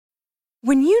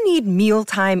When you need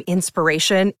mealtime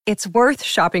inspiration, it's worth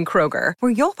shopping Kroger,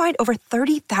 where you'll find over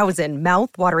 30,000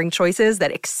 mouth-watering choices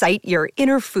that excite your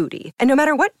inner foodie. And no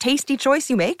matter what tasty choice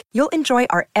you make, you'll enjoy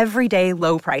our everyday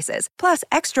low prices, plus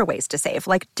extra ways to save,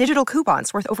 like digital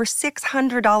coupons worth over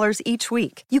 $600 each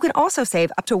week. You can also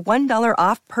save up to $1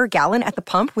 off per gallon at the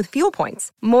pump with fuel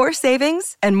points. More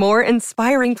savings and more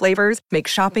inspiring flavors make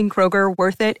shopping Kroger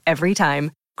worth it every time.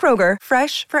 Kroger,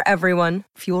 fresh for everyone.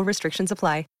 Fuel restrictions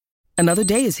apply. Another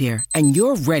day is here, and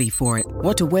you're ready for it.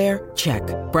 What to wear? Check.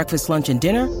 Breakfast, lunch, and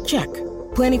dinner? Check.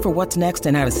 Planning for what's next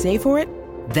and how to save for it?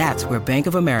 That's where Bank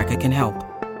of America can help.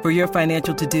 For your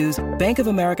financial to-dos, Bank of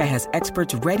America has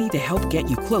experts ready to help get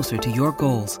you closer to your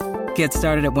goals. Get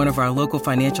started at one of our local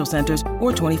financial centers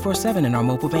or 24/7 in our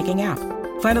mobile banking app.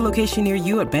 Find a location near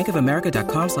you at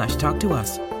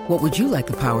bankofamerica.com/talktous. What would you like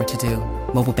the power to do?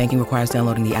 Mobile banking requires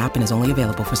downloading the app and is only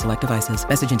available for select devices.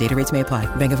 Message and data rates may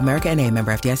apply. Bank of America N.A.,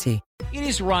 member FDIC. It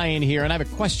is Ryan here, and I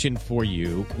have a question for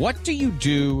you. What do you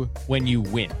do when you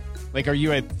win? Like, are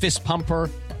you a fist pumper,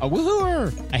 a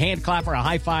woo-hooer, a hand clapper, a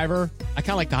high-fiver? I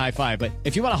kind of like the high-five, but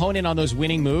if you want to hone in on those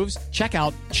winning moves, check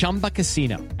out Chumba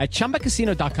Casino. At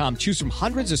ChumbaCasino.com, choose from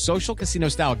hundreds of social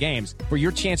casino-style games for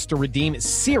your chance to redeem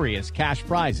serious cash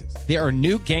prizes. There are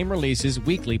new game releases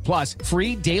weekly, plus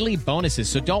free daily bonuses,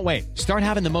 so don't wait. Start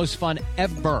having the most fun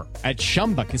ever at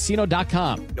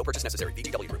ChumbaCasino.com. No purchase necessary.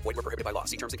 VGW Group. Void where prohibited by law.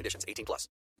 See terms and conditions. 18+.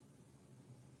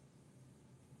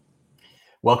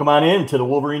 Welcome on in to the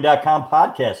Wolverine.com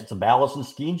podcast. It's a Balas and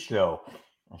Skene show.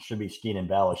 It should be Skene and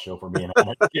Balas show for being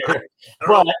honest here.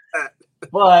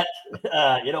 But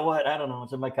you know what? I don't know.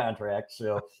 It's in my contract.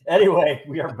 So anyway,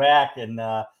 we are back, and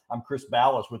I'm Chris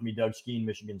Balas. With me, Doug Skene,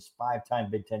 Michigan's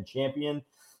 5-time Big Ten champion.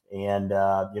 And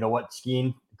you know what,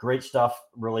 Skene, great stuff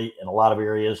really in a lot of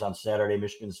areas on Saturday.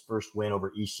 Michigan's first win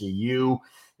over ECU.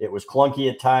 It was clunky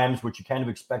at times, which you kind of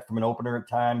expect from an opener at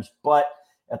times, but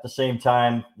at the same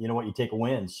time, you know what, you take a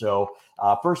win. So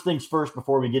first things first,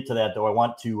 before we get to that, though, I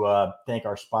want to thank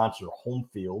our sponsor, Home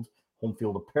Field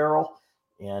Apparel.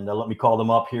 And let me call them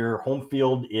up here. Home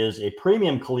Field is a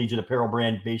premium collegiate apparel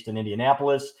brand based in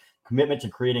Indianapolis. Commitment to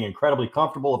creating incredibly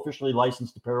comfortable, officially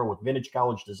licensed apparel with vintage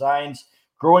college designs.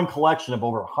 Growing collection of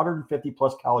over 150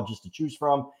 plus colleges to choose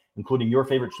from, including your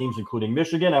favorite teams, including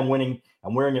Michigan. I'm wearing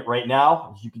it right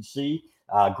now, as you can see.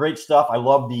 Great stuff. I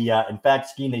love the, in fact,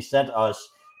 Skene, they sent us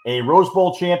a Rose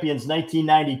Bowl champions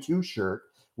 1992 shirt,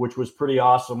 which was pretty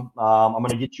awesome. I'm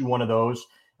going to get you one of those.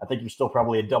 I think you're still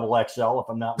probably a double XL, if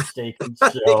I'm not mistaken.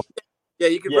 So yeah,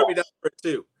 you can put me down for it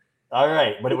too. All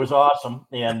right, but it was awesome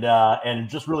and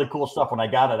just really cool stuff. When I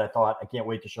got it, I thought, I can't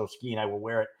wait to show Skene. I will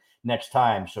wear it next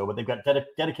time. So, but they've got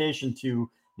dedication to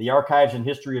the archives and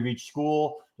history of each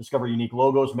school. Discover unique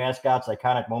logos, mascots,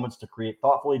 iconic moments to create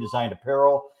thoughtfully designed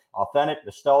apparel. Authentic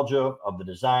nostalgia of the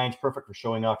designs, perfect for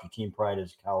showing off your team pride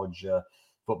as college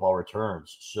football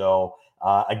returns. So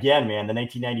again, man, the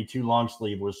 1992 long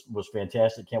sleeve was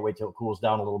fantastic. Can't wait till it cools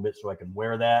down a little bit so I can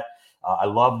wear that. I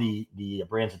love the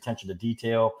brand's attention to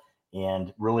detail,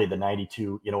 and really the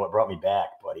 92. You know what brought me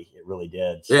back, buddy? It really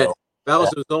did. So, yeah.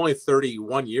 Balas was only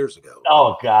 31 years ago.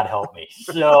 Oh, God help me.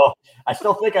 So I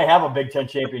still think I have a Big Ten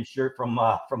champion shirt from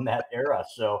that era.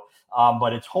 So,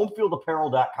 but it's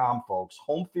homefieldapparel.com, folks.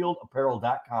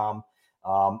 Homefieldapparel.com.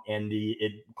 And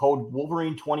the code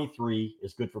Wolverine23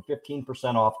 is good for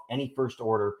 15% off any first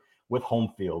order with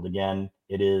Home Field. Again,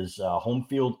 it is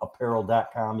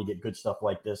homefieldapparel.com. You get good stuff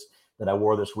like this that I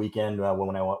wore this weekend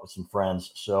when I went with some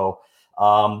friends. So,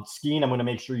 Skene, I'm going to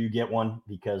make sure you get one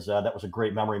because that was a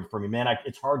great memory for me, man.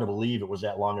 It's hard to believe it was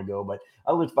that long ago, but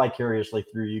I lived vicariously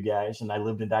through you guys, and I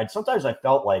lived and died. Sometimes I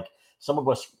felt like some of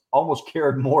us almost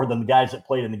cared more than the guys that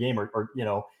played in the game, or you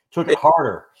know, took it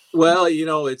harder. Well, you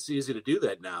know, it's easy to do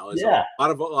that now. Yeah.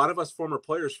 A lot of us former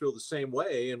players feel the same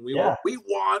way, and we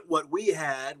want what we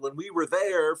had when we were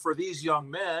there for these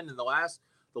young men. And the last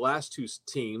two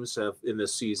teams in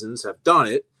this seasons have done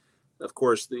it. Of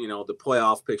course, the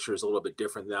playoff picture is a little bit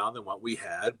different now than what we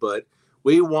had, but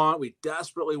we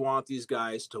desperately want these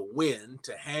guys to win,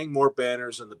 to hang more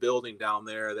banners in the building down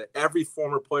there, that every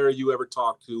former player you ever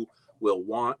talk to will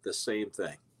want the same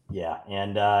thing. Yeah,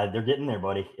 and they're getting there,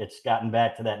 buddy. It's gotten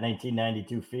back to that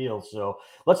 1992 feel. So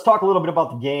let's talk a little bit about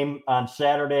the game on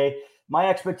Saturday. My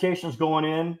expectations going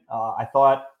in, I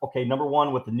thought, okay, number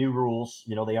one, with the new rules,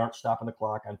 they aren't stopping the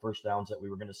clock on first downs, that we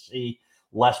were going to see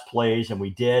less plays, and we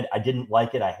did. I didn't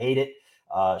like it. I hate it.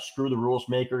 Screw the rules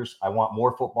makers. I want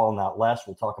more football, not less.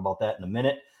 We'll talk about that in a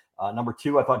minute. Number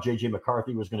two, I thought J.J.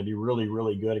 McCarthy was going to be really,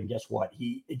 really good, and guess what?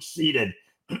 He exceeded,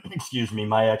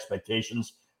 my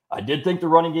expectations. I did think the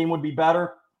running game would be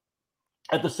better.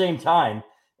 At the same time,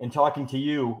 and talking to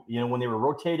you, when they were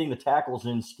rotating the tackles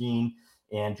in Skene,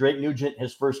 and Drake Nugent,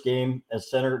 his first game as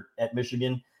center at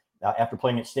Michigan after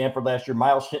playing at Stanford last year.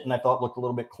 Miles Hinton, I thought, looked a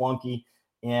little bit clunky.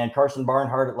 And Carson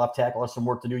Barnhart at left tackle has some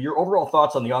work to do. Your overall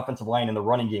thoughts on the offensive line and the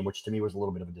running game, which to me was a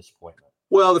little bit of a disappointment.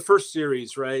 Well, the first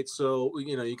series, right? So,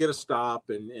 you get a stop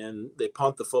and they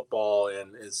punt the football.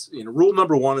 And rule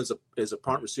number one is a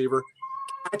punt receiver,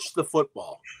 catch the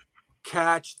football.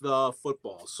 Catch the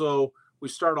football. So we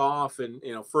start off and,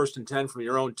 1st and 10 from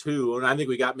your own 2. And I think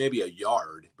we got maybe a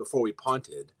yard before we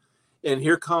punted. And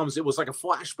here comes, it was like a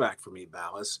flashback for me,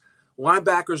 Balas.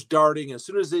 Linebackers darting. As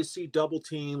soon as they see double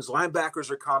teams, linebackers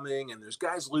are coming, and there's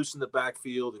guys loose in the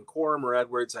backfield, and Corum or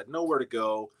Edwards had nowhere to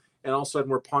go. And all of a sudden,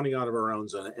 we're punting out of our own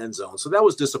end zone. So that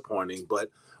was disappointing. But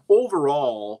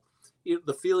overall,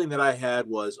 the feeling that I had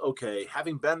was, okay,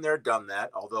 having been there, done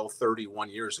that, although 31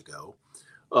 years ago,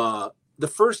 the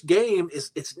first game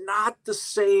it's not the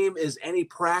same as any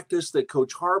practice that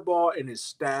Coach Harbaugh and his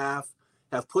staff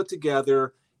have put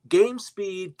together. Game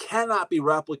speed cannot be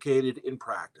replicated in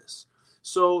practice.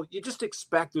 So you just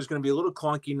expect there's going to be a little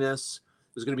clunkiness.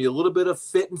 There's going to be a little bit of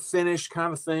fit and finish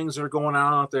kind of things that are going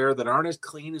on out there that aren't as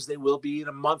clean as they will be in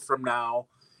a month from now.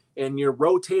 And you're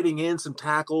rotating in some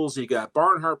tackles. You got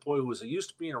Barnhart, who was used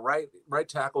to being a right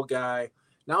tackle guy.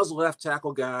 Now is a left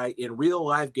tackle guy in real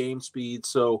life game speed.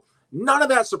 So none of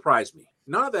that surprised me.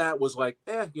 None of that was like,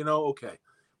 okay.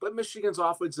 But Michigan's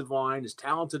offensive line is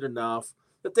talented enough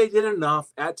that they did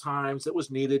enough at times that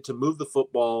was needed to move the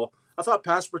football. I thought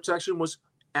pass protection was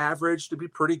average to be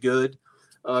pretty good.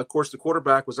 Of course, the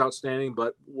quarterback was outstanding,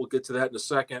 but we'll get to that in a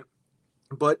second.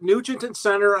 But Nugent in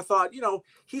center, I thought,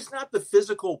 he's not the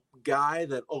physical guy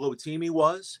that Olotimi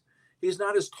was. He's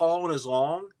not as tall and as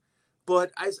long.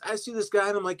 But I see this guy,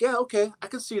 and I'm like, yeah, okay, I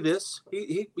can see this.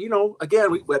 He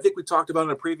again, I think we talked about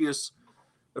in a previous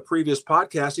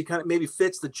podcast, he kind of maybe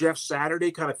fits the Jeff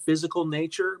Saturday kind of physical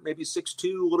nature, maybe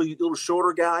 6'2", little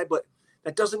shorter guy, but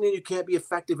that doesn't mean you can't be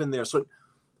effective in there. So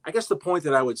I guess the point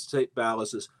that I would say,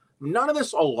 Balas, is none of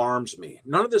this alarms me.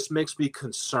 None of this makes me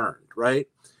concerned, right?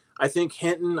 I think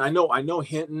Hinton, I know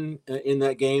Hinton in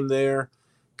that game there,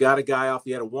 got a guy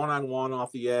he had a one-on-one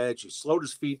off the edge. He slowed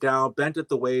his feet down, bent at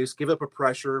the waist, give up a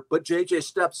pressure, but JJ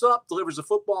steps up, delivers the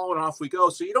football, and off we go.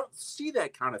 So you don't see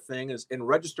that kind of thing and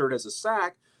registered as a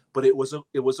sack, but it was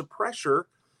a pressure.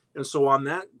 And so on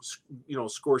that,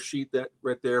 score sheet that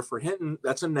right there for Hinton,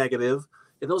 that's a negative.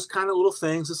 And those kind of little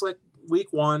things, it's like week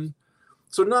one.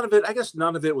 So none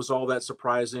of it was all that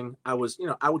surprising. I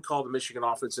would call the Michigan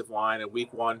offensive line in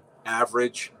week one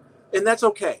average, and that's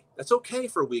okay. That's okay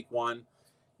for week one.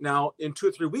 Now, in 2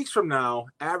 or 3 weeks from now,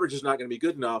 average is not going to be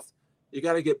good enough. You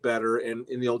got to get better. And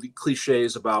the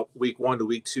cliches about week 1 to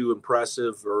week 2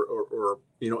 impressive or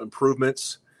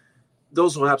improvements,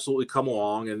 those will absolutely come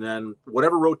along. And then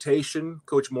whatever rotation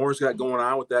Coach Moore's got going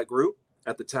on with that group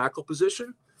at the tackle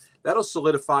position, that'll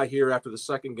solidify here after the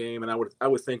second game. And I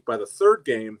would think by the third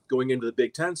game going into the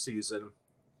Big Ten season,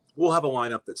 we'll have a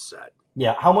lineup that's set.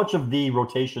 Yeah. How much of the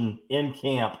rotation in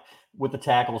camp with the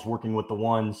tackles working with the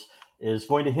ones is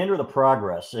going to hinder the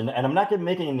progress? And I'm not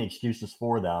making any excuses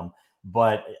for them,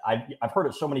 but I've heard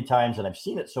it so many times, and I've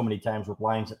seen it so many times with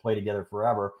lines that play together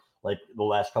forever, like the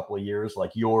last couple of years,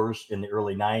 like yours in the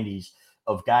early 90s,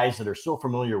 of guys that are so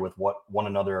familiar with what one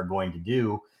another are going to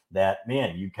do that,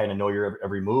 man, you kind of know your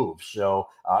every move. So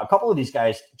a couple of these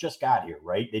guys just got here,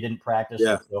 right? They didn't practice.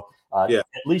 Yeah. So, at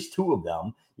least 2 of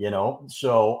them,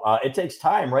 so it takes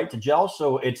time, right, to gel.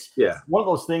 So it's one of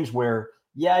those things where,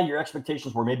 your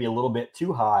expectations were maybe a little bit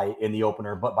too high in the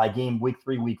opener, but by game week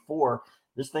 3, week 4,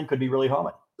 this thing could be really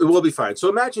humming. It will be fine. So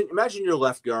imagine your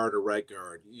left guard or right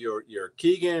guard. You're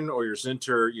Keegan or your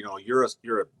center.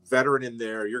 You're a veteran in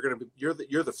there. You're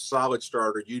the solid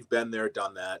starter. You've been there,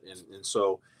 done that,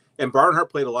 and Barnhart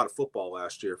played a lot of football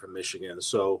last year for Michigan.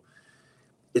 So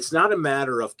it's not a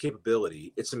matter of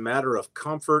capability. It's a matter of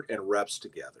comfort and reps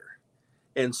together.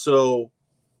 And so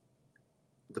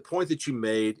the point that you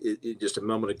made just a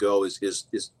moment ago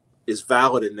is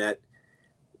valid in that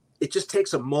it just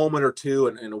takes a moment or two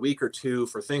and a week or two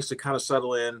for things to kind of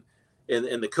settle in,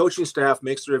 and the coaching staff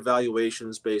makes their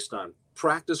evaluations based on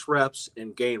practice reps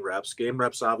and game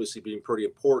reps obviously being pretty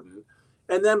important.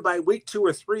 And then by week 2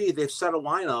 or 3, they've set a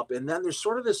lineup, and then there's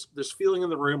sort of this feeling in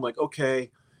the room like, okay,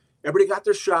 everybody got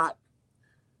their shot.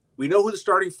 We know who the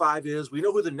starting 5 is. We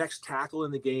know who the next tackle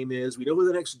in the game is. We know who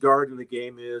the next guard in the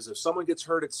game is. If someone gets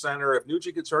hurt at center, if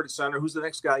Nugent gets hurt at center, who's the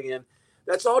next guy in?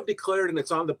 That's all declared, and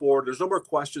it's on the board. There's no more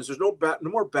questions. There's no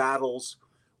more battles.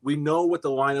 We know what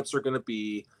the lineups are going to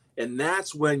be, and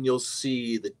that's when you'll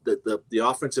see the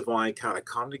offensive line kind of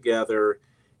come together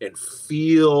and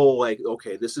feel like,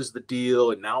 okay, this is the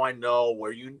deal, and now I know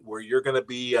where you're going to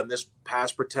be on this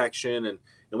pass protection, and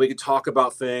we can talk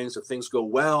about things. If things go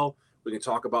well, we can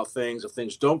talk about things. If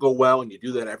things don't go well, and you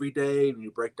do that every day, and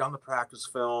you break down the practice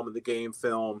film and the game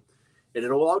film, and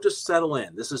it'll all just settle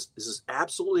in. This is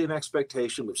absolutely an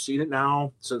expectation. We've seen it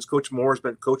now since Coach Moore has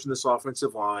been coaching this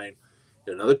offensive line.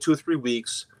 In another 2 or 3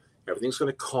 weeks, everything's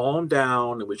going to calm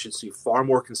down, and we should see far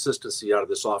more consistency out of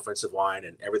this offensive line,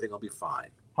 and everything will be fine.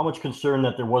 How much concern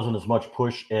that there wasn't as much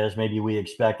push as maybe we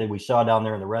expected? We saw down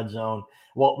there in the red zone.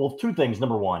 Well, 2 things.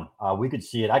 Number one, we could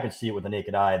see it. I could see it with the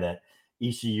naked eye that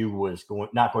ECU was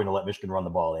not going to let Michigan run the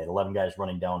ball. They had 11 guys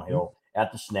running downhill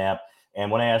at the snap. And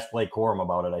when I asked Blake Corum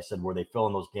about it, I said, were they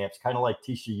filling those gaps? Kind of like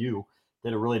TCU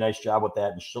did a really nice job with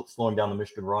that and slowing down the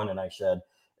Michigan run. And I said,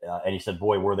 and he said,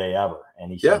 boy, were they ever.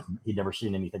 And he said he'd never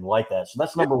seen anything like that. So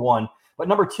that's number one. But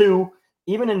number two,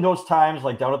 even in those times,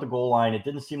 like down at the goal line, it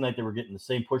didn't seem like they were getting the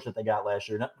same push that they got last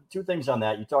year. Now, 2 things on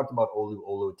that. You talked about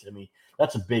Olu, Timmy.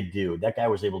 That's a big dude. That guy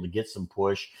was able to get some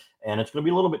push, and it's going to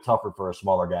be a little bit tougher for a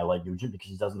smaller guy like Nugent because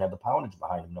he doesn't have the poundage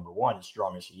behind him, number one, as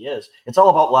strong as he is. It's all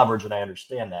about leverage, and I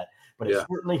understand that. But it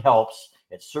certainly helps.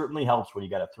 It certainly helps when you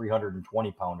got a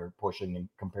 320-pounder pushing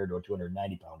compared to a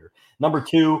 290-pounder. Number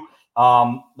two,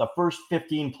 the first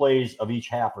 15 plays of each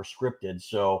half are scripted.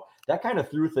 So that kind of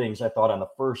threw things, I thought, on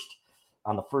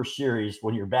the first series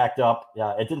when you're backed up.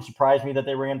 It didn't surprise me that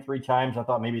they ran 3 times. I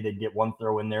thought maybe they'd get 1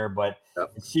 throw in there, but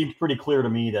it seemed pretty clear to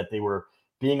me that they were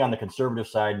being on the conservative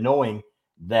side, knowing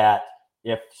that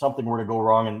if something were to go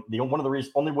wrong, and one of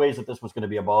the only ways that this was going to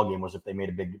be a ball game was if they made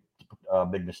a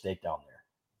big mistake down there.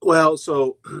 Well,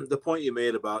 so the point you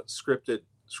made about scripted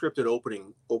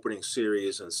opening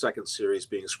series and second series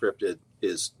being scripted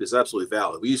is absolutely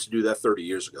valid. We used to do that 30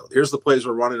 years ago. Here's the plays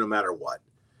we're running no matter what.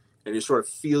 And you sort of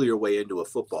feel your way into a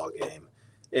football game.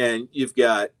 And you've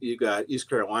got East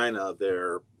Carolina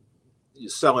there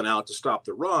selling out to stop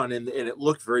the run. And it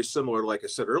looked very similar, like I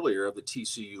said earlier, of the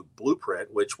TCU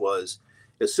blueprint, which was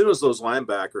as soon as those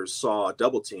linebackers saw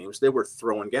double teams, they were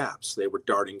throwing gaps. They were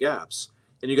darting gaps.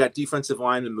 And you got defensive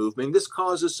linemen moving. This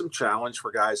causes some challenge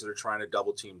for guys that are trying to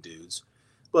double team dudes.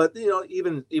 But,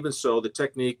 even so, the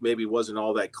technique maybe wasn't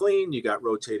all that clean. You got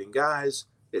rotating guys.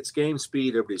 It's game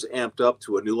speed. Everybody's amped up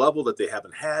to a new level that they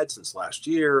haven't had since last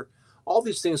year. All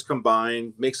these things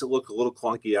combined makes it look a little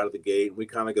clunky out of the gate. We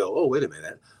kind of go, oh, wait a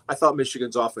minute. I thought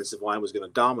Michigan's offensive line was going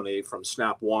to dominate from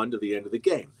snap 1 to the end of the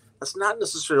game. That's not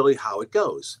necessarily how it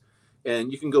goes.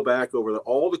 And you can go back over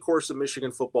all the course of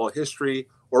Michigan football history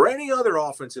or any other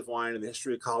offensive line in the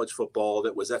history of college football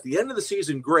that was at the end of the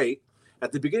season great,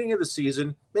 at the beginning of the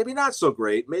season maybe not so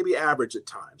great, maybe average at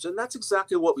times. And that's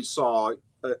exactly what we saw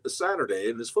Saturday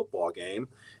in this football game.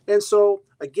 And so,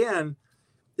 again,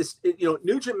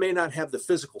 Nugent may not have the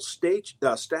physical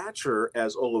stature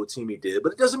as Olotimi did,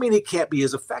 but it doesn't mean he can't be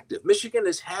as effective. Michigan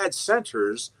has had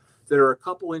centers that are a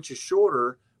couple inches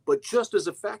shorter, but just as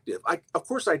effective. Of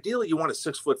course, ideally, you want a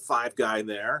 6'5" guy in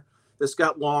there that's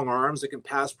got long arms that can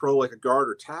pass pro like a guard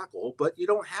or tackle, but you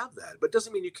don't have that. But it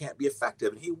doesn't mean you can't be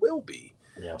effective, and he will be.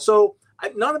 Yeah. So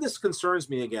none of this concerns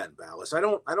me again, Balas. I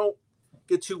don't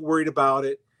get too worried about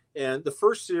it. And the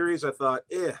first series, I thought,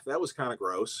 that was kind of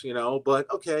gross,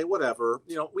 but okay, whatever.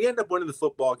 We end up winning the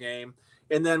football game.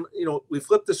 And then, we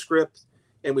flip the script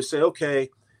and we say, okay,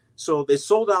 so they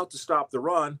sold out to stop the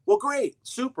run. Well, great,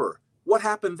 super. What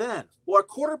happened then? Well, our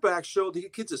quarterback showed the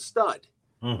kid's a stud.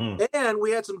 Mm-hmm. And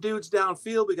we had some dudes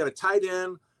downfield. We got a tight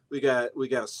end. We got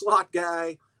a slot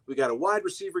guy. We got a wide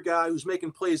receiver guy who's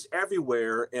making plays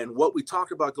everywhere. And what we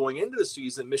talked about going into the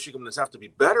season, Michigan must have to be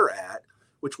better at,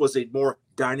 which was a more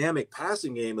dynamic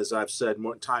passing game, as I've said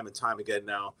more time and time again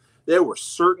now. There were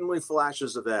certainly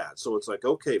flashes of that. So it's like,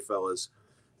 okay, fellas,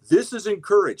 this is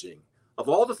encouraging. Of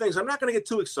all the things, I'm not going to get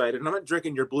too excited, and I'm not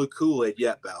drinking your blue Kool-Aid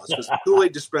yet, Balas, because the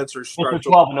Kool-Aid dispenser starts.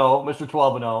 Mr.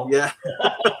 12-0. Yeah.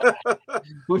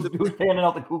 who's handing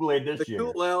out the Kool-Aid this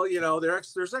year? Well,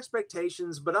 there's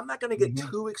expectations, but I'm not going to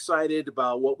get too excited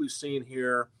about what we've seen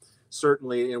here,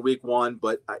 certainly in week 1.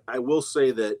 But I will say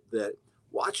that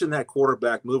watching that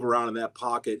quarterback move around in that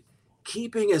pocket,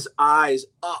 keeping his eyes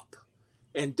up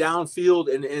and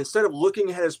downfield, and instead of looking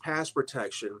at his pass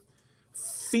protection,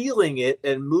 feeling it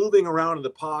and moving around in the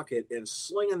pocket and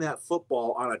slinging that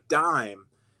football on a dime,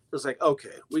 it's like,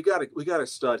 okay, we got a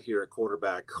stud here at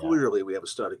quarterback. Clearly, we have a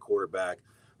stud at quarterback.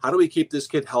 How do we keep this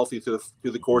kid healthy through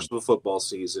the course of a football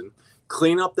season?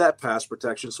 Clean up that pass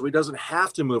protection so he doesn't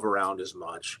have to move around as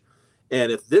much.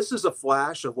 And if this is a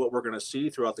flash of what we're going to see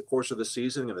throughout the course of the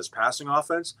season in this passing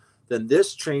offense, then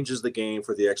this changes the game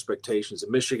for the expectations of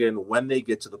Michigan when they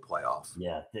get to the playoff.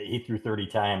 Yeah, he threw 30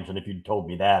 times, and if you'd told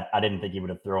me that, I didn't think he would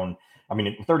have thrown,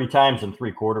 30 times in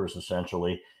 3 quarters,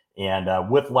 essentially, and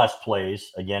with less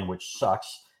plays, again, which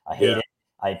sucks. I hate it.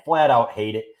 I flat out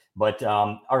hate it. But,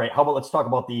 all right, how about let's talk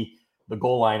about the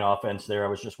goal line offense there. I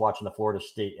was just watching the Florida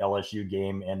State LSU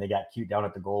game, and they got cute down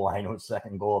at the goal line. It was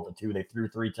second goal at the 2. They threw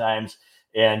 3 times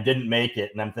and didn't make it.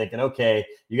 And I'm thinking, okay,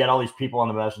 you got all these people on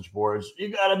the message boards. You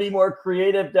got to be more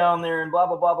creative down there and blah,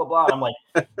 blah, blah, blah, blah. And I'm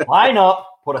like, line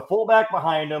up, put a fullback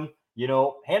behind him,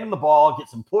 hand him the ball, get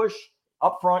some push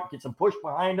up front, get some push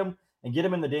behind him, and get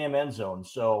him in the damn end zone.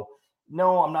 So,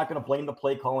 no, I'm not going to blame the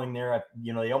play calling there.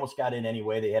 They almost got in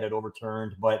anyway. They had it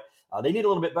overturned, but they need a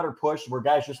little bit better push. Were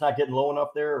guys just not getting low enough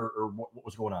there, or what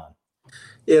was going on?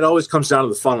 It always comes down to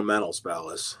the fundamentals,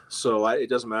 Balas. So it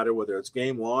doesn't matter whether it's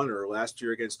game 1 or last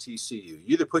year against TCU. You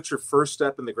either put your first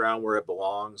step in the ground where it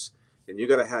belongs, and you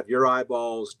got to have your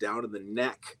eyeballs down in the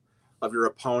neck of your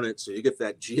opponent so you get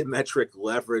that geometric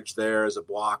leverage there as a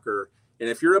blocker. And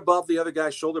if you're above the other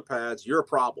guy's shoulder pads, you're a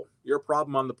problem. You're a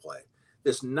problem on the play.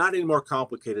 It's not any more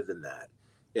complicated than that.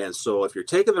 And so if you're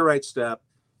taking the right step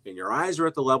and your eyes are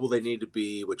at the level they need to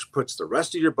be, which puts the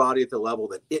rest of your body at the level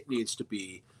that it needs to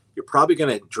be, you're probably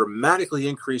going to dramatically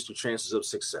increase your chances of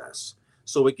success.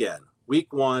 So again,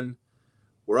 week 1,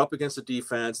 we're up against a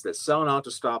defense that's selling out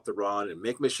to stop the run and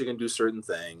make Michigan do certain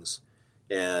things.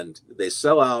 And they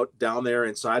sell out down there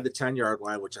inside the 10-yard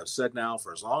line, which I've said now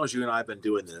for as long as you and I have been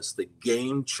doing this. The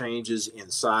game changes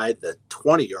inside the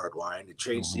 20-yard line. It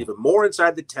changes even more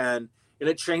inside the 10, and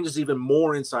it changes even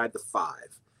more inside the 5.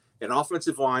 And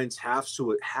offensive lines have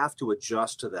to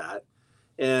adjust to that.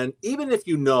 And even if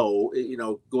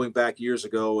going back years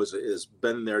ago, has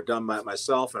been there, done that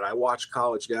myself, and I watch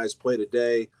college guys play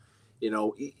today.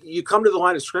 You come to the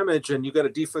line of scrimmage and you got a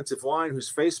defensive line whose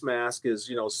face mask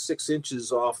is, 6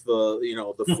 inches off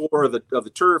the floor of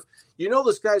the turf.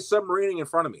 This guy's submarining in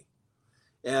front of me,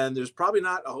 and there's probably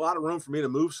not a lot of room for me to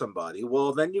move somebody.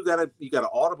 Well, then you got to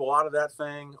audible out of that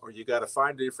thing, or you got to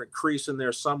find a different crease in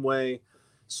there some way.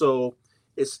 So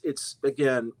it's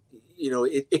again,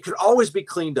 it could always be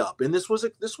cleaned up. And this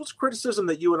was criticism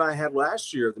that you and I had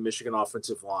last year of the Michigan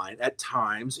offensive line at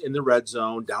times in the red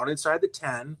zone, down inside the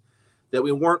 10. That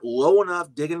we weren't low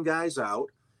enough digging guys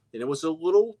out. And it was a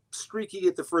little streaky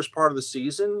at the first part of the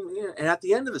season and at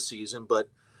the end of the season. But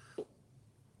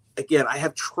again, I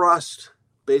have trust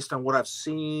based on what I've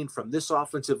seen from this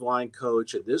offensive line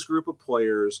coach and this group of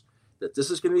players that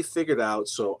this is going to be figured out.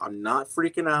 So I'm not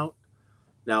freaking out.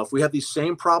 Now, if we have these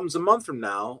same problems a month from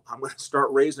now, I'm going to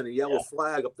start raising a yellow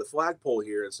flag up the flagpole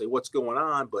here and say, what's going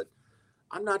on? But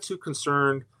I'm not too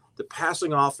concerned. The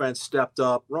passing offense stepped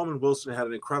up. Roman Wilson had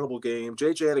an incredible game.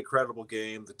 JJ had an incredible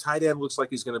game. The tight end looks like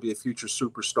he's going to be a future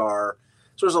superstar.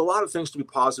 So there's a lot of things to be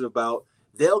positive about.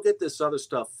 They'll get this other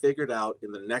stuff figured out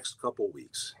in the next couple of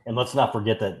weeks. And let's not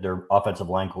forget that their offensive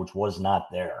line coach was not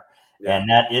there. Yeah. And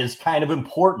that is kind of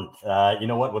important. You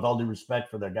know what? With all due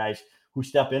respect for the guys who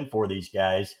step in for these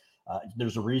guys,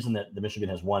 there's a reason that the Michigan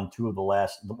has won the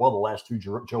last 2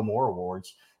 Joe Moore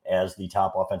Awards as the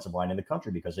top offensive line in the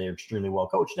country, because they are extremely well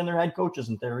coached, and their head coach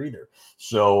isn't there either.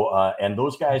 So, and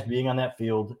those guys being on that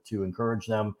field to encourage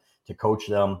them, to coach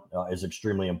them is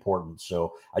extremely important.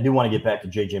 So I do want to get back to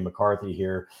JJ McCarthy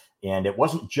here. And it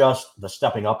wasn't just the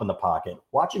stepping up in the pocket,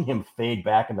 watching him fade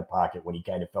back in the pocket when he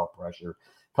kind of felt pressure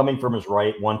coming from his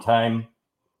right one time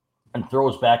and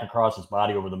throws back across his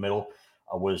body over the middle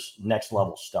was next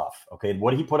level stuff. Okay.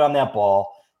 What he put on that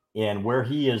ball, and where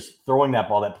he is throwing that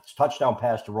ball, that touchdown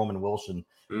pass to Roman Wilson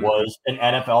was an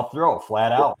NFL throw,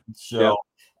 flat out. So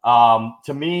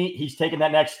to me, he's taking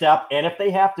that next step. And if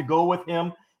they have to go with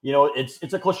him,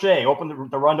 it's a cliche, open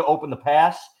the run to open the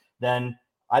pass, then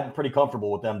I'm pretty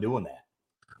comfortable with them doing that.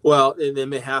 Well, and they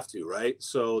may have to, right?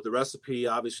 So the recipe,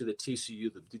 obviously the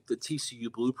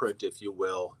TCU blueprint, if you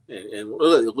will, and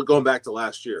going back to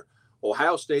last year,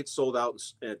 Ohio State sold out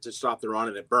to stop the run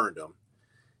and it burned them.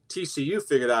 TCU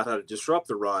figured out how to disrupt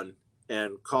the run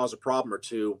and cause a problem or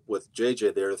two with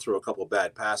JJ there to throw a couple of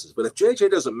bad passes. But if JJ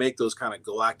doesn't make those kind of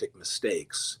galactic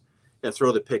mistakes and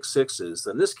throw the pick sixes,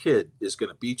 then this kid is going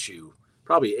to beat you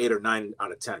probably 8 or 9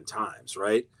 out of 10 times,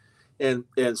 right? And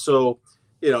so,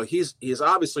 he's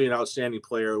obviously an outstanding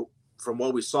player from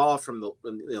what we saw from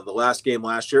the last game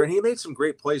last year. And he made some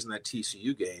great plays in that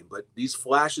TCU game. But these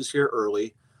flashes here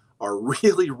early are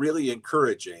really, really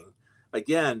encouraging.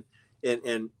 Again,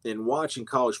 in watching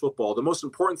college football, the most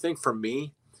important thing for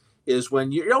me is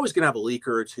when you're always going to have a leaker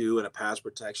or two in a pass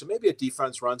protection. Maybe a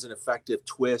defense runs an effective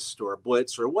twist or a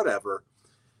blitz or whatever.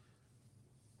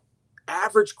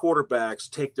 average quarterbacks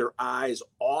take their eyes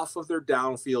off of their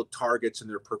downfield targets and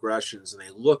their progressions, and they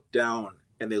look down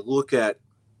and they look at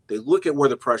where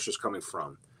the pressure is coming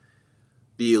from.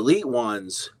 The elite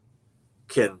ones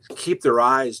can keep their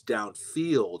eyes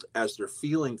downfield as they're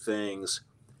feeling things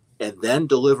and then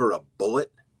deliver a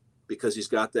bullet because he's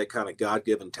got that kind of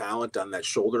God-given talent on that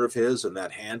shoulder of his and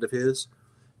that hand of his.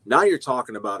 Now you're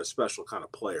talking about a special kind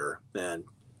of player. And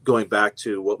going back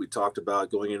to what we talked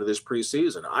about going into this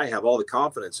preseason, I have all the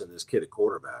confidence in this kid at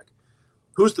quarterback.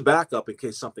 Who's the backup in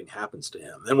case something happens to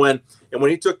him? And when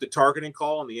he took the targeting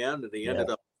call in the end and he ended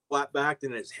up flat back,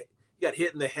 then he got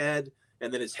hit in the head,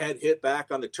 and then his head hit back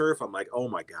on the turf. I'm like, oh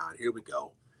my God, here we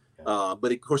go.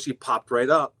 But of course he popped right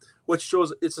up, which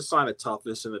shows it's a sign of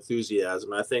toughness and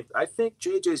enthusiasm. I think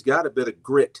JJ's got a bit of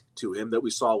grit to him that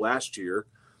we saw last year,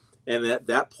 and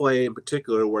that play in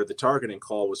particular where the targeting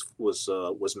call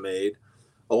was made,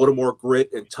 a little more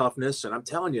grit and toughness. And I'm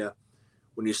telling you,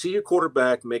 when you see your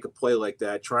quarterback make a play like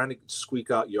that, trying to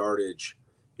squeak out yardage,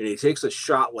 and he takes a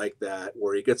shot like that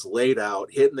where he gets laid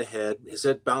out, hit in the head, his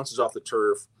head bounces off the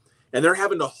turf, and they're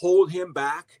having to hold him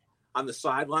back on the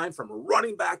sideline from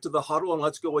running back to the huddle and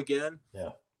let's go again. Yeah.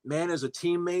 Man, as a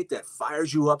teammate, that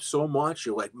fires you up so much.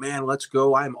 You're like, man, let's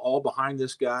go. I'm all behind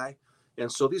this guy. And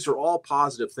so these are all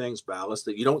positive things, Balas,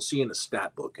 that you don't see in the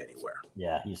stat book anywhere.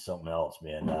 Yeah, he's something else,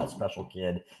 man. Special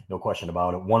kid, no question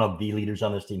about it. One of the leaders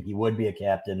on this team. He would be a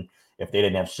captain if they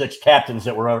didn't have 6 captains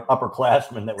that were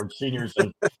upperclassmen that were seniors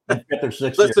and get their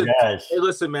 6 year guys. Hey,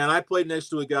 listen, man, I played next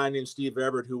to a guy named Steve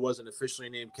Everett who wasn't officially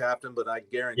named captain, but I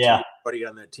guarantee everybody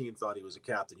on that team thought he was a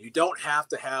captain. You don't have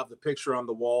to have the picture on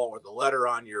the wall or the letter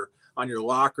on your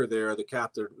locker there,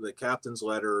 the captain's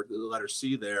letter, the letter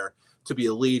C there, to be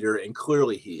a leader, and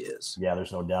clearly he is. Yeah,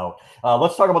 there's no doubt.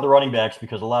 Let's talk about the running backs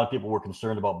because a lot of people were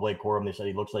concerned about Blake Corum. They said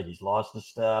he looks like he's lost a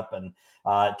step. And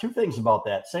 2 things about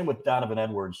that. Same with Donovan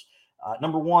Edwards.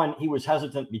 Number one, he was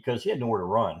hesitant because he had nowhere to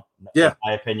run, in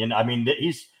my opinion. I mean,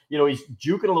 he's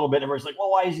juking a little bit. And everyone's like, well,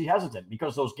 why is he hesitant?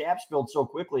 Because those gaps filled so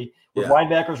quickly with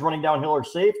linebackers running downhill or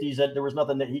safeties that there was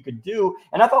nothing that he could do.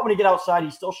 And I thought when he get outside,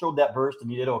 he still showed that burst and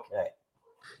he did okay.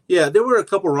 Yeah, there were a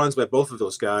couple runs by both of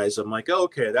those guys. I'm like, oh,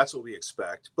 okay, that's what we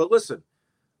expect. But listen,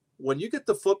 when you get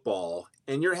the football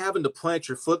and you're having to plant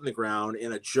your foot in the ground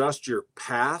and adjust your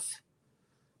path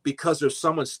because there's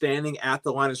someone standing at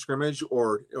the line of scrimmage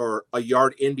or a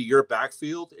yard into your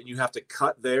backfield and you have to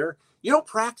cut there, you don't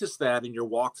practice that in your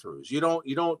walkthroughs. You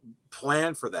don't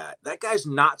plan for that. That guy's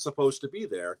not supposed to be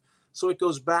there. So it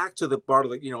goes back to the part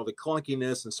of the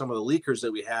clunkiness and some of the leakers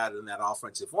that we had in that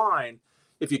offensive line.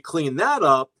 If you clean that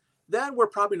up, then we're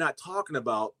probably not talking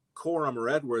about Corum or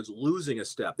Edwards losing a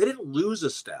step. They didn't lose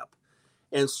a step.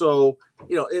 And so,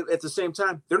 at the same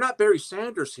time, they're not Barry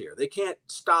Sanders here. They can't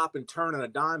stop and turn on a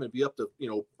dime and be up to,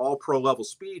 all pro level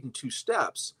speed in 2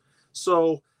 steps.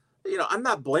 So, I'm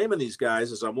not blaming these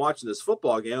guys as I'm watching this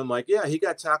football game. I'm like, yeah, he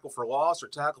got tackled for loss or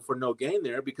tackled for no gain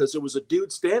there because there was a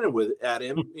dude standing at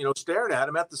him, staring at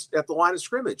him at the line of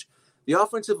scrimmage. The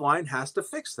offensive line has to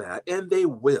fix that, and they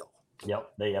will.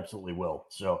 Yep, they absolutely will.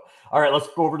 So, all right, let's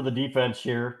go over to the defense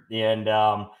here. And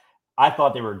I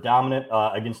thought they were dominant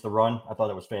against the run. I thought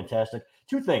that was fantastic.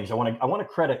 2 things. I want to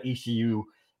credit ECU,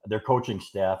 their coaching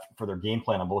staff, for their game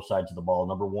plan on both sides of the ball.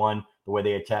 Number one, the way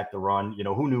they attacked the run.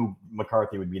 Who knew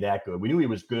McCarthy would be that good? We knew he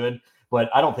was good, but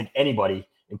I don't think anybody,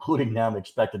 including them,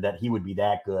 expected that he would be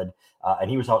that good. And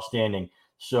he was outstanding.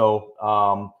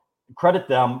 So credit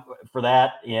them for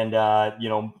that. And,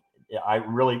 I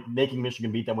really making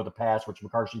Michigan beat them with a pass, which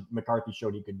McCarthy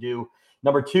showed he could do.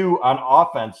 Number 2, on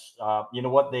offense,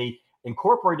 they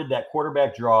incorporated that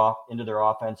quarterback draw into their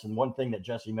offense. And one thing that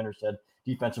Jesse Minter said,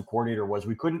 defensive coordinator, was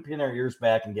we couldn't pin our ears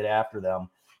back and get after them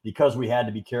because we had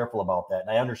to be careful about that. And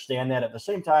I understand that. At the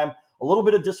same time, a little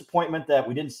bit of disappointment that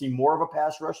we didn't see more of a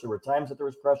pass rush. There were times that there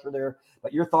was pressure there.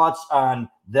 But your thoughts on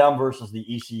them versus the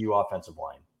ECU offensive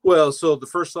line? Well, so the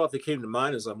first thought that came to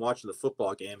mind as I'm watching the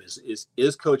football game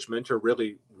is Coach Minter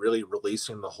really, really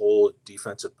releasing the whole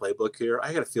defensive playbook here?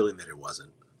 I got a feeling that it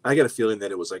wasn't. I got a feeling that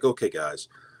it was like, okay, guys,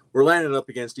 we're lining up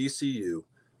against ECU.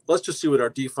 Let's just see what our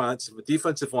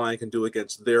defensive line can do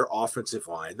against their offensive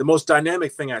line. The most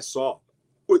dynamic thing I saw,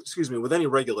 with any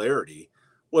regularity,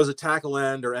 was a tackle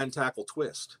end or end tackle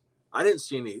twist. I didn't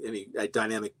see any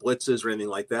dynamic blitzes or anything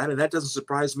like that, and that doesn't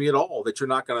surprise me at all that you're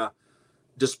not going to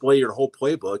display your whole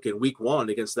playbook in week 1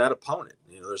 against that opponent.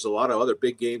 There's a lot of other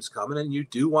big games coming, and you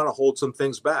do want to hold some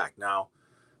things back. Now,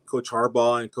 Coach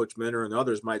Harbaugh and Coach Minter and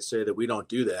others might say that we don't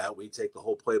do that. We take the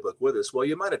whole playbook with us. Well,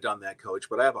 you might have done that, Coach,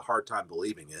 but I have a hard time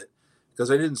believing it because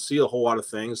I didn't see a whole lot of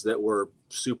things that were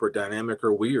super dynamic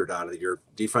or weird out of your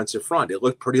defensive front. It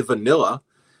looked pretty vanilla.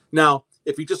 Now,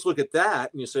 if you just look at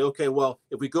that and you say, okay, well,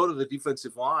 if we go to the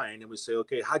defensive line and we say,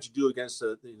 okay, how'd you do against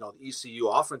the ECU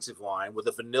offensive line with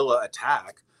a vanilla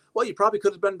attack? Well, you probably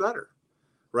could have been better,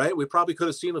 right? We probably could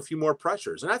have seen a few more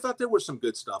pressures. And I thought there was some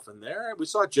good stuff in there. We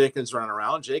saw Jenkins running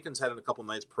around. Jenkins had a couple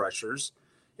nice pressures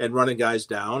and running guys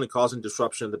down and causing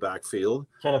disruption in the backfield.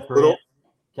 Kenneth Grant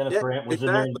was in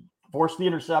there, exactly. forced the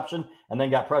interception, and then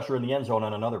got pressure in the end zone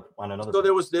on another. So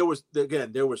there was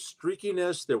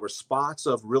streakiness. There were spots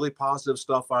of really positive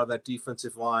stuff out of that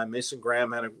defensive line. Mason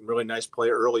Graham had a really nice play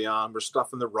early on. We're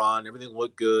stuffing the run. Everything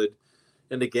looked good.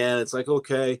 And again, it's like,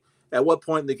 okay, at what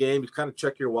point in the game you kind of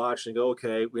check your watch and go,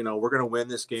 okay, we're going to win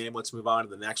this game. Let's move on to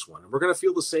the next one. And we're going to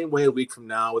feel the same way a week from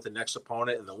now with the next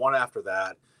opponent and the one after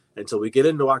that until we get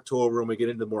into October and we get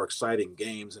into more exciting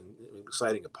games and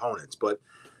exciting opponents. But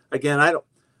again,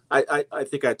 I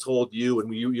think I told you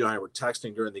when you and I were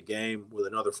texting during the game with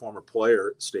another former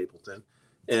player, Stapleton,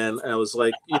 and I was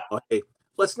like, hey,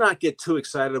 let's not get too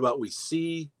excited about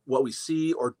what we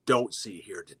see or don't see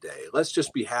here today. Let's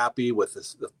just be happy with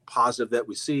the positive that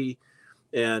we see,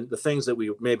 and the things that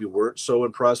we maybe weren't so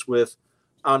impressed with.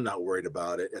 I'm not worried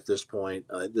about it at this point.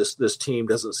 This team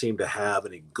doesn't seem to have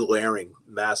any glaring,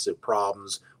 massive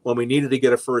problems. When we needed to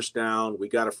get a first down, we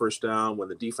got a first down. When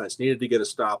the defense needed to get a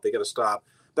stop, they got a stop.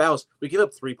 Balas, we give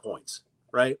up 3 points,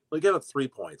 right? We give up 3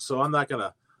 points. So I'm not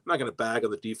gonna bag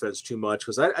on the defense too much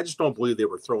because I just don't believe they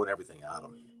were throwing everything at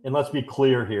them. And let's be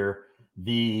clear here: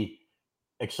 the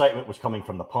excitement was coming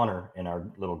from the punter in our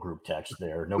little group text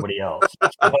there, nobody else.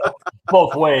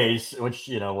 Both ways, which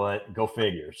go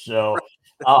figure. So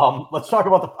let's talk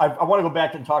about I want to go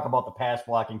back and talk about the pass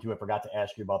blocking too. I forgot to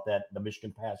ask you about that. The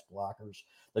Michigan pass blockers,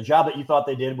 the job that you thought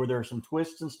they did. Were there some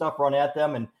twists and stuff run at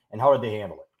them, and how did they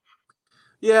handle it?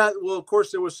 Yeah, well, of course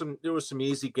there was some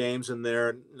easy games in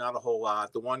there, not a whole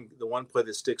lot. The one play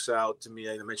that sticks out to me,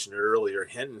 I mentioned it earlier.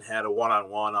 Hinton had a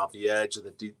one-on-one off the edge of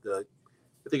the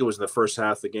I think it was in the first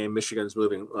half of the game. Michigan's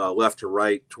moving left to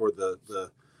right toward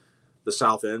the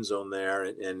south end zone there,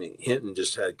 and Hinton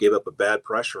just gave up a bad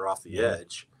pressure off the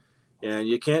edge. And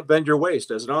you can't bend your waist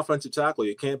as an offensive tackle.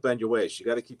 You can't bend your waist. You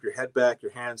got to keep your head back,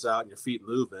 your hands out, and your feet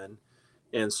moving.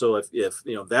 And so if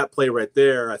that play right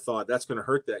there, I thought that's going to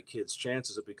hurt that kid's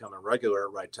chances of becoming regular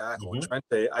at right tackle. Mm-hmm.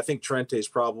 And I think Trente's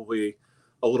probably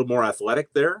a little more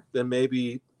athletic there than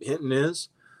maybe Hinton is.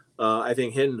 I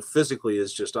think Hinton physically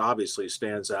is just obviously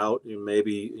stands out.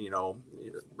 Maybe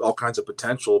all kinds of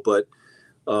potential, but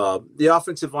the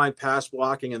offensive line pass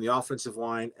blocking and the offensive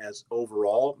line as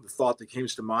overall, the thought that came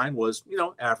to mind was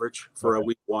average for a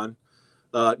week one.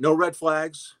 No red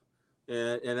flags.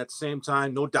 And at the same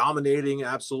time, no dominating,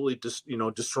 absolutely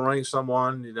destroying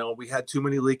someone. We had too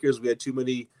many leakers. We had too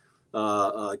many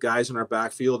guys in our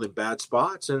backfield in bad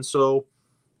spots. And so,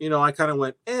 I kind of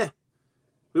went,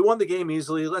 we won the game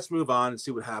easily. Let's move on and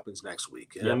see what happens next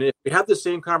week. And if we have the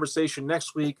same conversation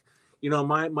next week,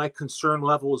 my concern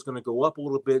level is going to go up a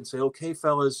little bit and say, okay,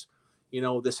 fellas,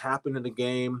 this happened in the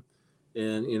game.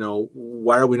 And,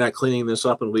 why are we not cleaning this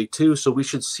up in week 2? So we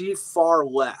should see far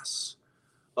less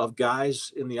of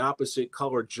guys in the opposite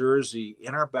color jersey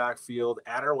in our backfield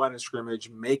at our line of scrimmage,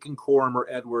 making Corum or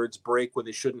Edwards break when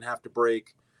they shouldn't have to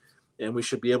break. And we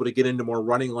should be able to get into more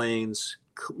running lanes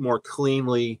more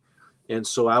cleanly. And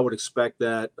so I would expect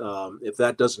that if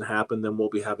that doesn't happen, then we'll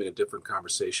be having a different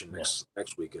conversation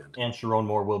next weekend. And Sharon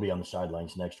Moore will be on the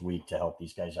sidelines next week to help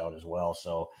these guys out as well.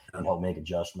 So, and help make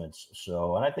adjustments.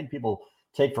 So, and I think people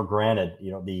take for granted,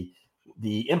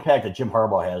 the impact that Jim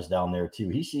Harbaugh has down there too.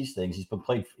 He sees things. He's been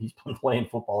playing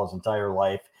football his entire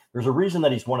life. There's a reason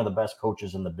that he's one of the best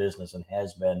coaches in the business and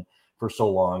has been for so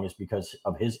long, is because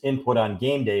of his input on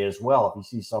game day as well. If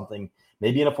he sees something,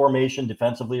 maybe in a formation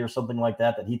defensively or something like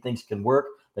that he thinks can work,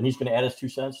 then he's going to add his 2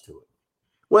 cents to it.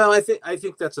 Well, I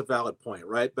think that's a valid point,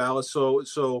 right, Balas? So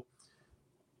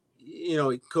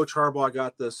Coach Harbaugh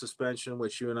got the suspension,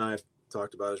 which you and I have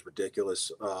talked about is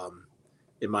ridiculous,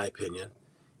 in my opinion.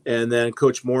 And then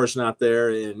Coach Moore's not there,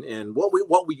 and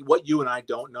what you and I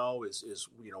don't know is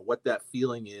what that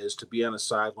feeling is to be on a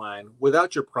sideline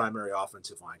without your primary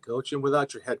offensive line coach and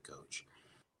without your head coach.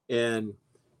 And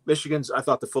I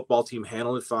thought the football team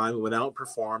handled it fine. We went out and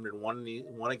performed and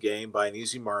won a game by an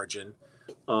easy margin.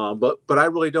 But I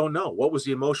really don't know what was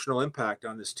the emotional impact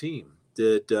on this team.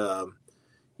 Did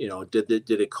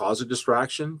it cause a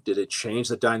distraction? Did it change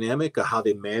the dynamic of how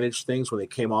they managed things when they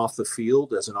came off the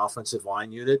field as an offensive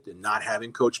line unit, and not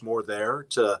having Coach Moore there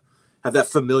to have that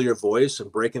familiar voice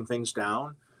and breaking things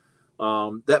down?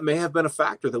 That may have been a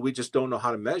factor that we just don't know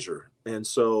how to measure. And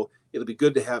so it'll be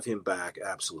good to have him back.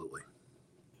 Absolutely.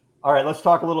 All right, let's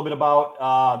talk a little bit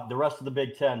about the rest of the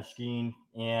Big Ten, Skene.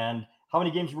 And how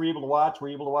many games were you able to watch? Were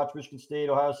you able to watch Michigan State,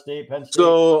 Ohio State, Penn State?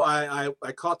 So I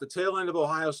caught the tail end of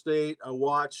Ohio State. I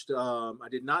watched. I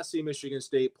did not see Michigan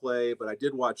State play, but I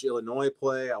did watch Illinois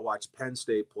play. I watched Penn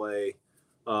State play,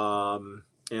 and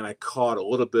I caught a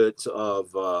little bit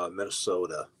of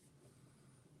Minnesota.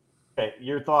 Okay,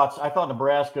 your thoughts? I thought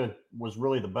Nebraska was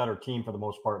really the better team for the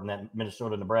most part in that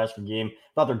Minnesota-Nebraska game. I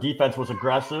thought their defense was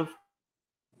aggressive.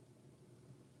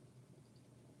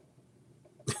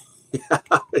 Yeah.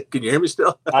 Can you hear me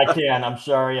still? I can. I'm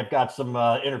sorry. I've got some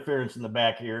interference in the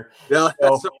back here. Yeah.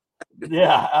 But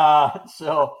I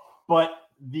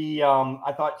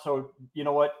thought so. You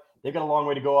know what? They've got a long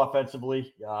way to go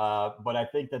offensively, but I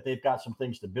think that they've got some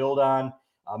things to build on.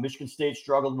 Michigan State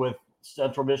struggled with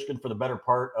Central Michigan for the better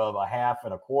part of a half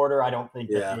and a quarter. I don't think.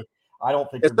 Yeah.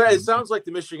 It sounds like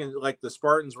the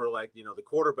Spartans were like, the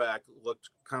quarterback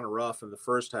looked kind of rough in the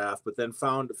first half, but then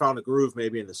found a groove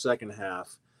maybe in the second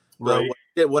half. Right.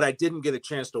 What I didn't get a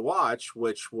chance to watch,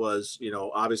 which was,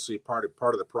 obviously part of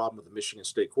the problem with the Michigan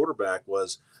State quarterback,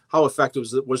 was how effective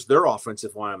was their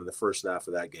offensive line in the first half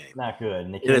of that game. Not good.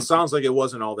 And it sounds like it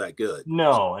wasn't all that good.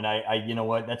 No, and I you know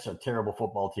what? That's a terrible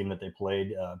football team that they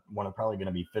played. One of probably going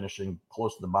to be finishing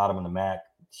close to the bottom of the MAC.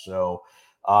 So,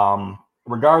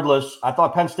 regardless, I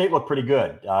thought Penn State looked pretty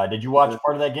good. Did you watch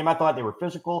part of that game? I thought they were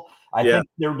physical. I think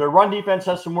their run defense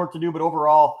has some work to do, but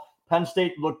overall, Penn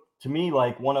State looked to me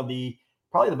like one of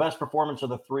probably the best performance of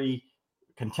the three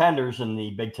contenders in the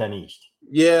Big Ten East.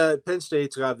 Yeah, Penn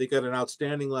State's they got an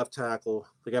outstanding left tackle.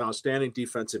 They got an outstanding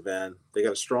defensive end. They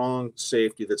got a strong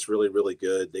safety that's really, really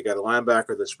good. They got a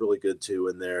linebacker that's really good too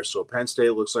in there. So Penn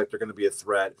State looks like they're going to be a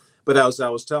threat. But I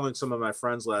was telling some of my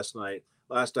friends last I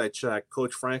checked,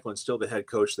 Coach Franklin's still the head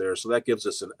coach there. So that gives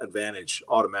us an advantage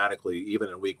automatically, even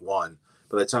in week one,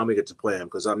 by the time we get to play him,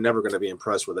 because I'm never going to be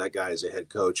impressed with that guy as a head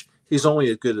coach. He's only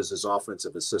as good as his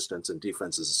offensive assistants and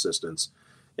defensive assistants.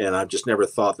 And I've just never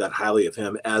thought that highly of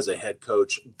him as a head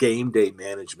coach, game day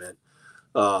management.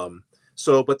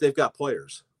 But they've got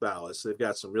players, Balas. They've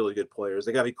got some really good players.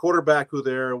 They got a quarterback who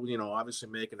they're, obviously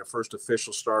making the first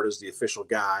official start as the official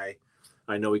guy.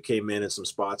 I know he came in some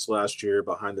spots last year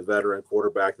behind the veteran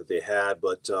quarterback that they had,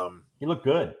 but he looked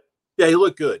good. Yeah, he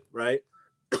looked good, right?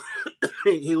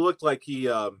 He looked like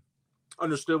he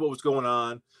understood what was going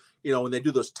on. When they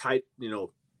do those tight,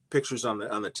 pictures on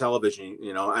the television,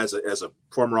 as a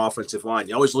former offensive line,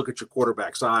 you always look at your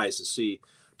quarterback's eyes to see,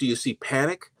 do you see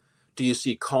panic? Do you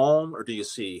see calm? Or do you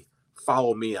see,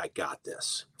 follow me, I got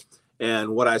this? And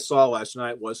what I saw last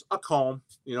night was a calm,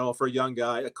 for a young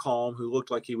guy, a calm who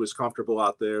looked like he was comfortable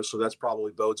out there. So that's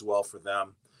probably bodes well for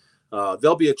them.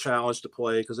 There'll be a challenge to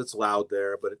play because it's loud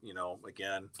there. But,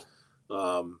 again,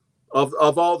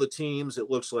 of all the teams,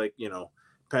 it looks like,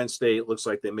 Penn State looks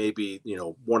like they may be,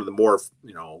 one of the more,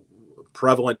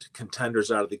 prevalent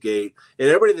contenders out of the gate. And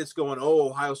everybody that's going,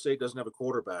 Ohio State doesn't have a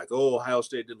quarterback. Ohio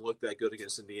State didn't look that good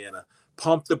against Indiana.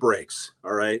 Pump the brakes,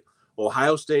 all right?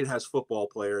 Ohio State has football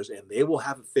players, and they will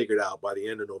have it figured out by the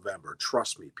end of November.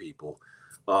 Trust me, people.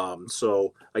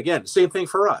 So, again, same thing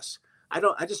for us.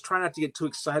 I just try not to get too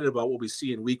excited about what we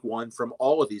see in week one from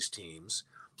all of these teams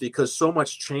because so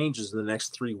much changes in the next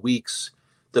 3 weeks.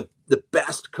 The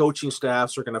best coaching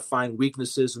staffs are going to find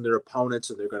weaknesses in their opponents,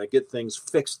 and they're going to get things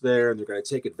fixed there, and they're going to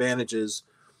take advantages.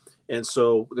 And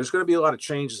so there's going to be a lot of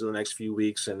changes in the next few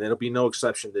weeks, and there'll be no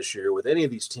exception this year with any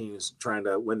of these teams trying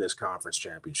to win this conference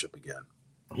championship again.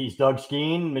 He's Doug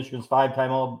Skene, Michigan's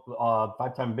five-time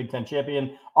Big Ten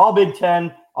champion, all Big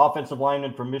Ten offensive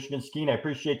lineman from Michigan. Skene, I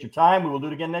appreciate your time. We will do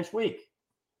it again next week.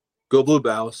 Go Blue,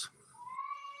 Balas.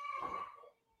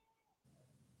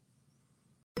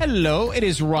 Hello, it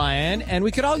is Ryan, and we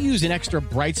could all use an extra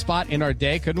bright spot in our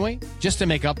day, couldn't we? Just to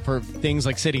make up for things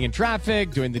like sitting in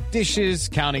traffic, doing the dishes,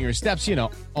 counting your steps,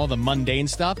 all the mundane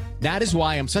stuff. That is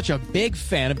why I'm such a big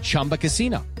fan of Chumba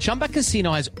Casino. Chumba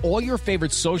Casino has all your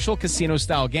favorite social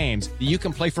casino-style games that you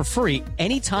can play for free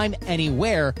anytime,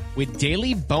 anywhere with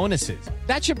daily bonuses.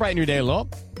 That should brighten your day a little.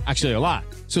 Actually, a lot.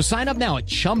 So sign up now at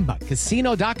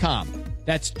ChumbaCasino.com.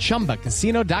 That's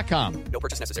ChumbaCasino.com. No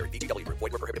purchase necessary. VGW Group.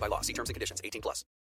 Void where prohibited by law. See terms and conditions. 18+.